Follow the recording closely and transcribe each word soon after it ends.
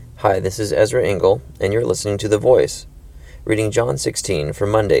Hi, this is Ezra Engel, and you're listening to The Voice, reading John 16 for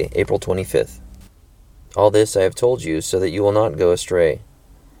Monday, April 25th. All this I have told you so that you will not go astray.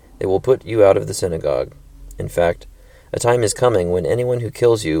 They will put you out of the synagogue. In fact, a time is coming when anyone who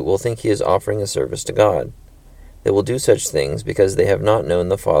kills you will think he is offering a service to God. They will do such things because they have not known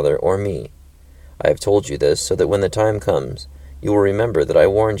the Father or me. I have told you this so that when the time comes, you will remember that I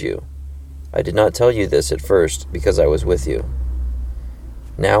warned you. I did not tell you this at first because I was with you.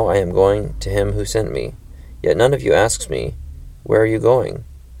 Now I am going to him who sent me, yet none of you asks me, 'Where are you going?'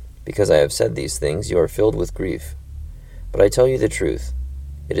 Because I have said these things, you are filled with grief. But I tell you the truth.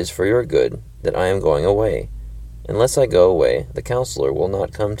 It is for your good that I am going away. Unless I go away, the Counselor will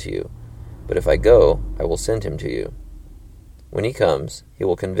not come to you. But if I go, I will send him to you. When he comes, he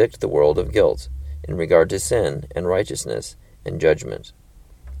will convict the world of guilt, in regard to sin and righteousness and judgment.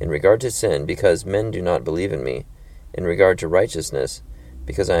 In regard to sin, because men do not believe in me. In regard to righteousness,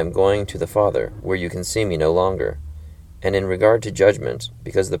 because I am going to the Father, where you can see me no longer. And in regard to judgment,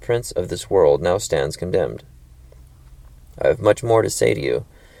 because the prince of this world now stands condemned. I have much more to say to you,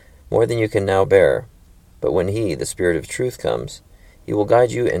 more than you can now bear. But when he, the Spirit of truth, comes, he will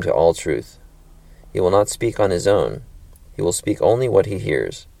guide you into all truth. He will not speak on his own. He will speak only what he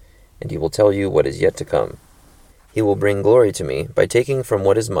hears, and he will tell you what is yet to come. He will bring glory to me by taking from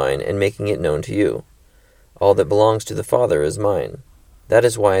what is mine and making it known to you. All that belongs to the Father is mine. That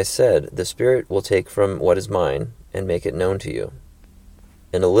is why I said, the Spirit will take from what is mine and make it known to you.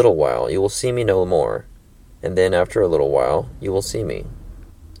 In a little while you will see me no more, and then after a little while you will see me."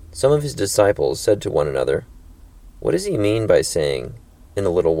 Some of his disciples said to one another, "What does he mean by saying, 'In a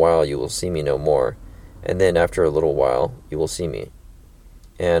little while you will see me no more, and then after a little while you will see me'?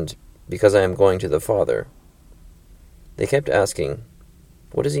 And, 'Because I am going to the Father'?" They kept asking,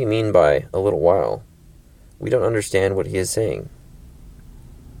 "What does he mean by 'a little while'? We don't understand what he is saying."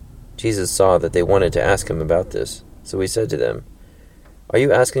 Jesus saw that they wanted to ask him about this, so he said to them, "Are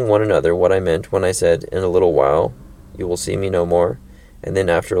you asking one another what I meant when I said, 'In a little while you will see me no more, and then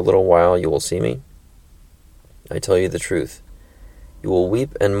after a little while you will see me'? I tell you the truth. You will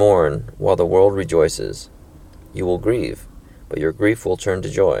weep and mourn while the world rejoices. You will grieve, but your grief will turn to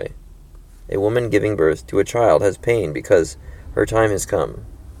joy. A woman giving birth to a child has pain because her time has come.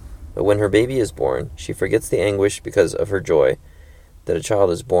 But when her baby is born, she forgets the anguish because of her joy that a child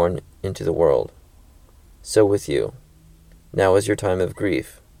is born into the world. So with you. Now is your time of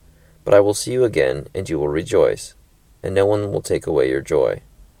grief, but I will see you again, and you will rejoice, and no one will take away your joy.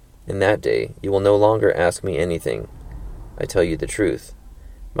 In that day you will no longer ask me anything. I tell you the truth.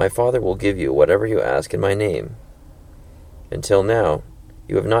 My Father will give you whatever you ask in my name. Until now,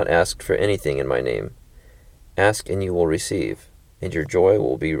 you have not asked for anything in my name. Ask and you will receive, and your joy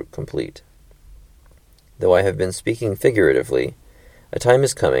will be complete. Though I have been speaking figuratively, a time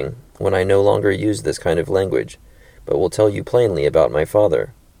is coming when I no longer use this kind of language, but will tell you plainly about my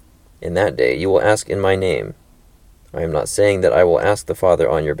Father. In that day you will ask in my name. I am not saying that I will ask the Father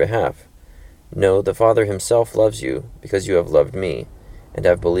on your behalf. No, the Father himself loves you, because you have loved me, and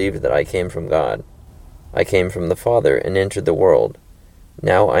have believed that I came from God. I came from the Father and entered the world.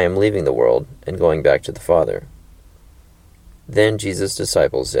 Now I am leaving the world and going back to the Father." Then Jesus'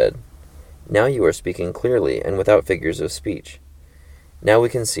 disciples said, "Now you are speaking clearly and without figures of speech. Now we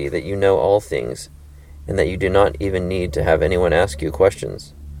can see that you know all things, and that you do not even need to have anyone ask you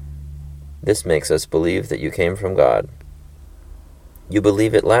questions. This makes us believe that you came from God." "You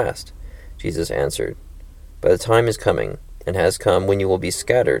believe at last," Jesus answered. "But the time is coming, and has come, when you will be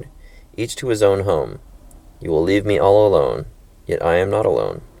scattered, each to his own home. You will leave me all alone, yet I am not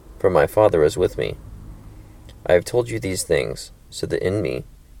alone, for my Father is with me. I have told you these things, so that in me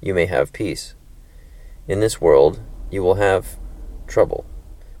you may have peace. In this world you will have trouble,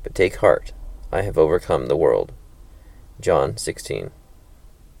 but take heart, I have overcome the world." John 16.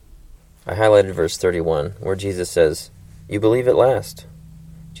 I highlighted verse 31, where Jesus says, "You believe at last?"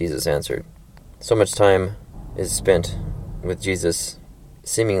 Jesus answered. So much time is spent with Jesus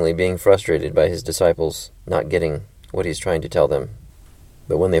seemingly being frustrated by his disciples not getting what he's trying to tell them.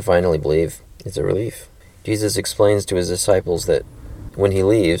 But when they finally believe, it's a relief. Jesus explains to his disciples that when he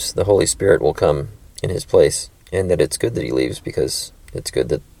leaves, the Holy Spirit will come in his place, and that it's good that he leaves because it's good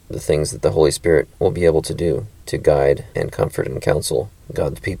that the things that the Holy Spirit will be able to do to guide and comfort and counsel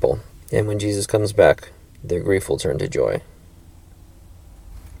God's people. And when Jesus comes back, their grief will turn to joy.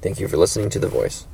 Thank you for listening to The Voice.